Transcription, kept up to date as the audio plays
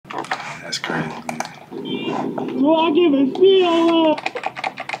That's crazy, man. Well, I give a feel.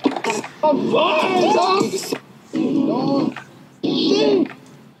 I'm fine, dog.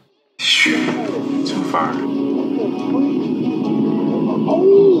 Shit. Too far.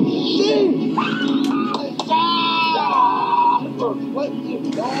 Oh, shit.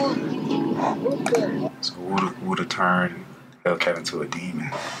 So Wooda turned HELLCAT into a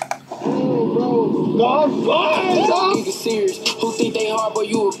demon. God, fine, dog. Niggas serious. Who think they hard, boy?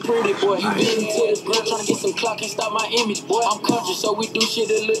 You a pretty boy. You been to the grill trying to get some clock and stop my image, boy. I'm country, so we do shit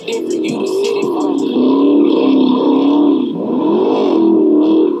a little different. You the city boy.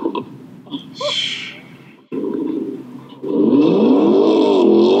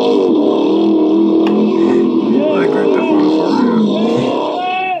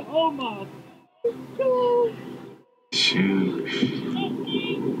 Oh my. Shoot.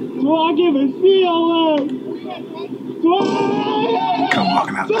 So I give a feel. Come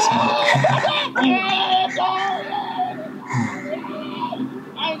walking out the smoke.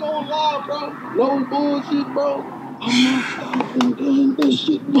 I ain't gonna lie, bro. No bullshit, bro. I'm not stopping doing this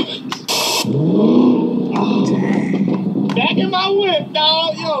shit. Back in my whip,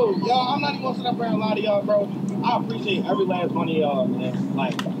 dog. Yo, I'm not even gonna sit up here and lie to y'all, bro. I appreciate every last one of y'all, man.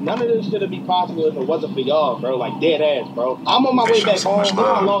 Like, none of this shit would be possible if it wasn't for y'all, bro. Like, dead ass, bro. I'm on my way back home. Look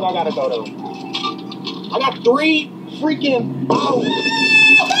how long I gotta go, though. I got 3 freaking hours.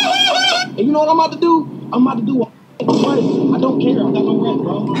 And you know what I'm about to do? I'm about to do a race. I don't care. I got no rest,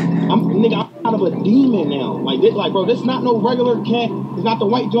 bro. I'm out of a demon now. Like, bro, this not no regular cat. It's not the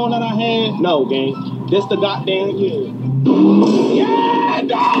white joint that I had. No, gang. This the goddamn kid. Yeah,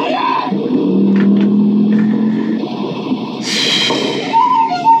 dog, yeah.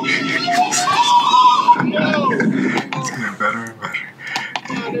 It's getting better and better.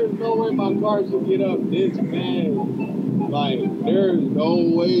 Nah, there's no way my car should get up this fast. Like, there's no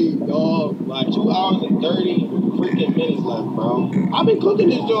way, dog. Like, 2 hours and 30 freaking minutes left, bro. I've been cooking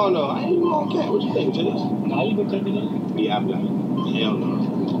this joint, though. I ain't even on cat. What you think, Chase? Nah, you been cooking it? Yeah, I've done it. Hell no.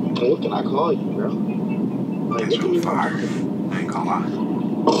 What can I call you, bro? Like, That's really fire. I ain't gonna lie.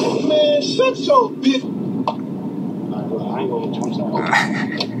 Man, shut your bitch. I ain't gonna hit you. I'm sorry.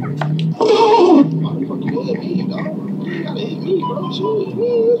 Motherfucker, you hit me, dog. You gotta hit me, bro. Shit,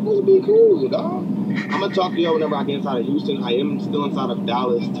 we're supposed to be cool, dog. I'm gonna talk to you whenever I get inside of Houston. I am still inside of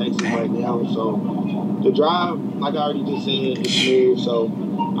Dallas, Texas right now. So the drive, like I already just said, is smooth. So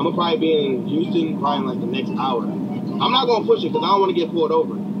I'm gonna probably be in Houston probably in like the next hour. I'm not gonna push it because I don't want to get pulled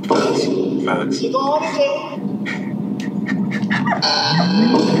over. Facts. You going to jail?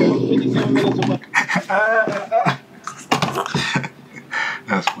 57 minutes away.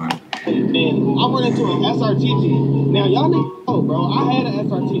 That's funny. And I run into an SRTG. Now, y'all niggas know, bro. I had an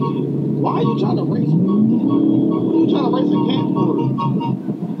SRTG. Why are you trying to race me? What are you trying to race a cat for?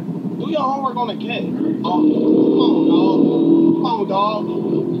 Do your homework on the cat. Oh, come on, dog.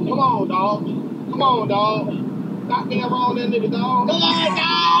 Come on, dog. Come on, dog. Stop being wrong, that nigga, dog. Come on,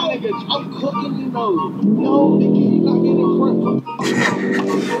 dog. Nigga, I'm cooking you, though. No, nigga, you got me in front.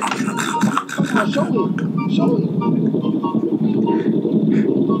 Come on, show me. Show me.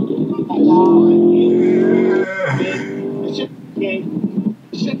 That shit, gang.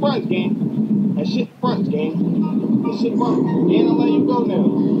 That shit fronts, gang. That shit fronts, gang. That shit fronts. Gang, I'll let you go now.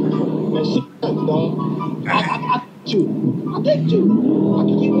 That shit fronts, dog. I get you. I get you. I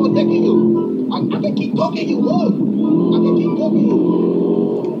can keep on taking you. I can keep talking you. Look. I can keep talking you.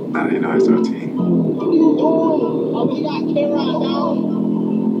 Nah, you know SRT. What are you doing? Oh, we got camera, dog.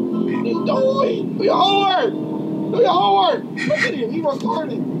 What are you doing? Do your homework. Do your homework. Look at him. He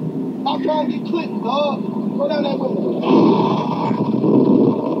recording. Stop trying to get clipped, dog. Go down that window.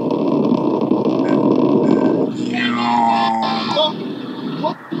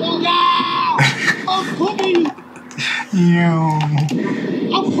 I'm cooking you.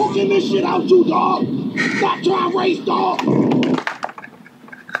 I'm cooking this shit out you, dog. Stop trying to race, dog.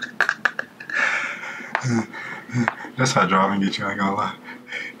 That's how driving gets you, I ain't gonna lie.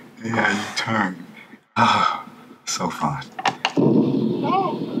 Yeah, you turn. Ah, so fun.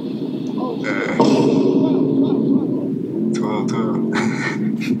 No. 12.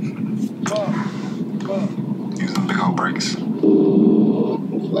 Use them big old brakes.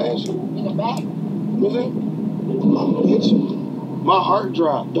 Flashing in the back. Is it? Bitch. My heart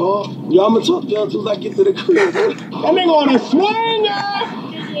dropped, dog. Yo, I'm gonna talk to y'all until I get to the crib. That nigga on a swinger.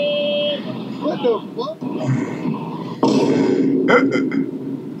 What the fuck?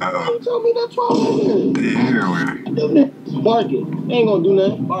 You told me that's wrong. Yeah, Bark it. They ain't gonna do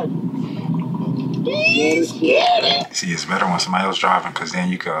nothing. Bark it. See, it's better when somebody else driving, because then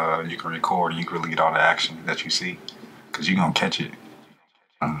you can record and you can lead all the action that you see, because you're gonna catch it.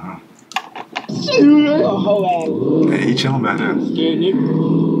 Shit, you a hoe ass. Hey, he chilling back there. Scared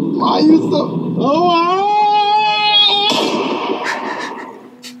nigga. Why you so? Oh,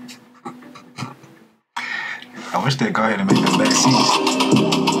 I wish they'd go ahead and make them back seats.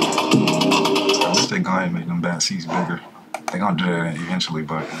 I wish they'd go ahead and make them back seats bigger. They're gonna do that eventually,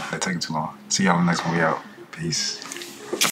 but they're taking too long. See y'all in the next one. We out. Peace.